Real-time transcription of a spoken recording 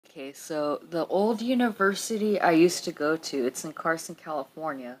Okay, so the old university I used to go to, it's in Carson,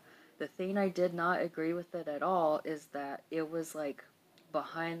 California. The thing I did not agree with it at all is that it was like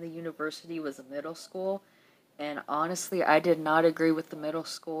behind the university was a middle school. And honestly, I did not agree with the middle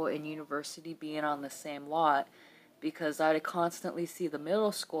school and university being on the same lot because I'd constantly see the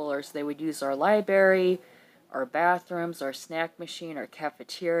middle schoolers. They would use our library, our bathrooms, our snack machine, our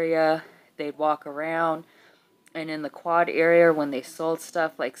cafeteria. They'd walk around. And in the quad area, when they sold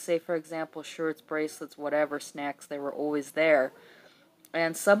stuff, like, say, for example, shirts, bracelets, whatever, snacks, they were always there.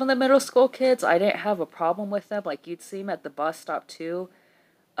 And some of the middle school kids, I didn't have a problem with them. Like, you'd see them at the bus stop, too.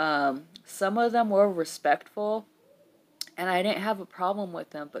 Some of them were respectful, and I didn't have a problem with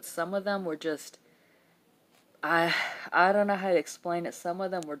them, but some of them were just, I, I don't know how to explain it. Some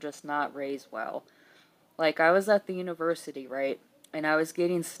of them were just not raised well. Like, I was at the university, right? And I was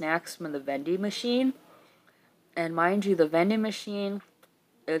getting snacks from the vending machine. And mind you, the vending machine,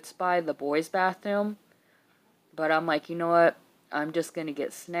 it's by the boys' bathroom. But I'm like, you know what? I'm just going to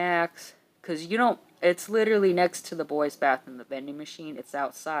get snacks. Because you don't, it's literally next to the boys' bathroom, the vending machine. It's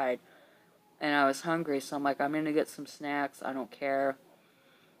outside. And I was hungry, so I'm like, I'm going to get some snacks. I don't care.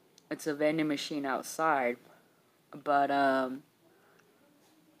 It's a vending machine outside. But,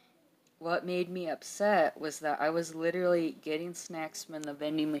 what made me upset was that I was literally getting snacks from the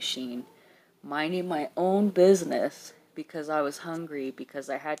vending machine, minding my own business because I was hungry, because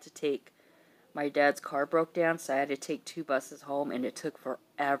I had to take my dad's car broke down, so I had to take 2 buses home, and it took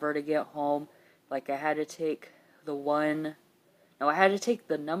forever to get home. Like, I had to take the one, no, I had to take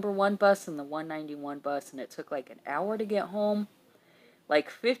the number 1 bus and the 191 bus, and it took like an hour to get home.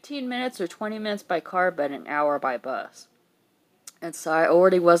 Like 15 minutes or 20 minutes by car, but an hour by bus. And so I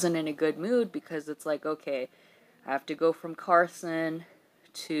already wasn't in a good mood because it's like, okay, I have to go from Carson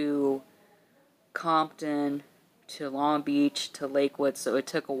to Compton to Long Beach to Lakewood, so it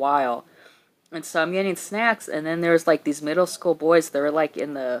took a while. And so I'm getting snacks, and then there's like these middle school boys. They're like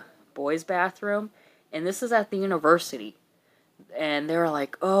in the boys' bathroom, and this is at the university. And they were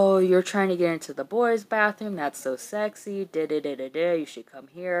like, "Oh, you're trying to get into the boys' bathroom? That's so sexy. Da da da da da. You should come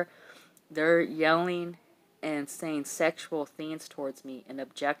here." They're yelling and saying sexual things towards me and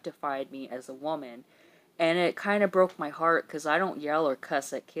objectified me as a woman. And it kind of broke my heart because I don't yell or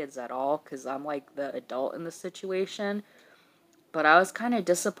cuss at kids at all because I'm like the adult in the situation. But I was kind of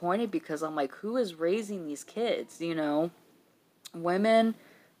disappointed because I'm like, who is raising these kids? You know, women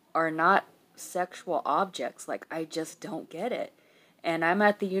are not sexual objects. Like, I just don't get it. And I'm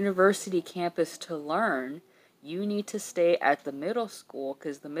at the university campus to learn. You need to stay at the middle school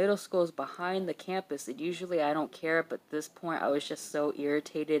because the middle school is behind the campus. And usually I don't care, but at this point I was just so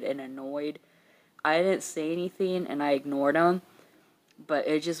irritated and annoyed. I didn't say anything and I ignored them. But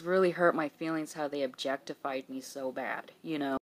it just really hurt my feelings how they objectified me so bad, you know?